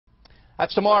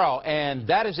That's tomorrow, and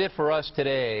that is it for us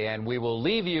today. And we will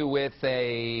leave you with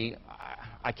a...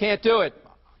 I can't do it.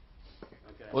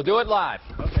 Okay. We'll do it live.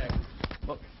 Okay.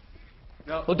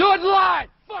 No. We'll do it live.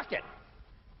 Fuck it.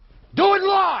 Do it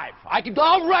live.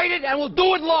 I'll write it, and we'll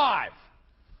do it live.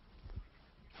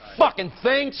 Right. Fucking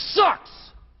thing sucks.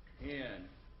 In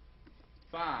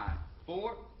 5,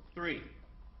 4, 3.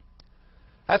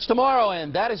 That's tomorrow,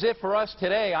 and that is it for us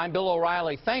today. I'm Bill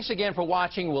O'Reilly. Thanks again for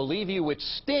watching. We'll leave you with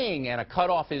Sting and a cut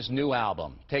off his new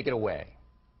album. Take it away.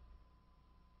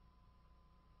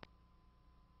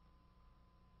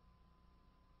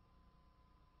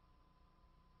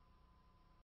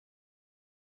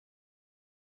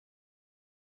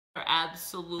 Are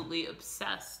absolutely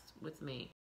obsessed with me,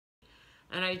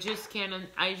 and I just can't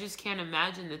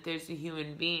imagine that there's a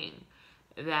human being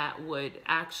that would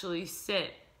actually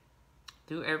sit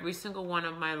through every single one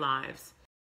of my lives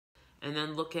and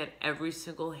then look at every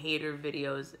single hater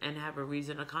videos and have a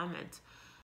reason to comment.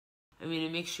 I mean,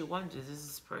 it makes you wonder, does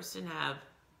this person have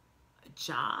a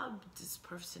job? Does this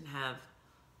person have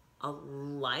a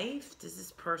life? Does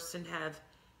this person have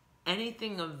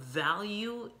anything of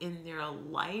value in their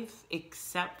life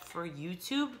except for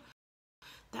YouTube?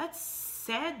 That's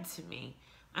sad to me.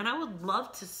 And I would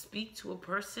love to speak to a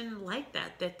person like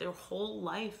that, that their whole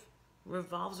life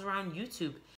revolves around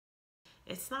YouTube.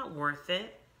 It's not worth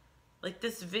it. Like,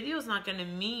 this video is not going to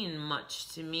mean much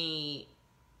to me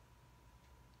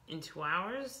in 2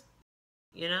 hours.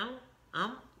 You know?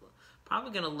 I'm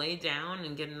probably going to lay down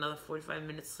and get another 45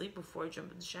 minutes sleep before I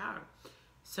jump in the shower.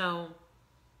 So,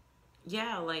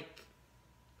 yeah, like,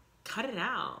 cut it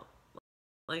out.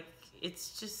 Like,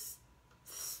 it's just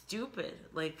stupid.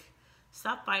 Like,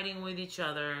 stop fighting with each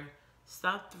other.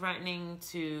 Stop threatening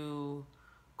to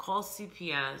call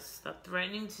CPS. Stop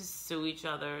threatening to sue each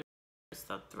other.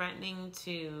 Stop threatening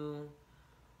to,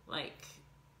 like,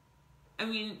 I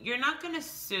mean, you're not going to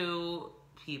sue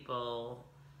people.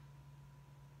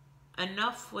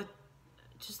 Enough with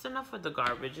the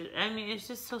garbage. I mean, it's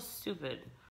just so stupid.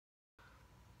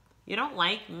 You don't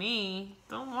like me,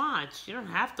 don't watch. You don't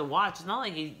have to watch. It's not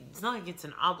like it's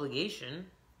an obligation.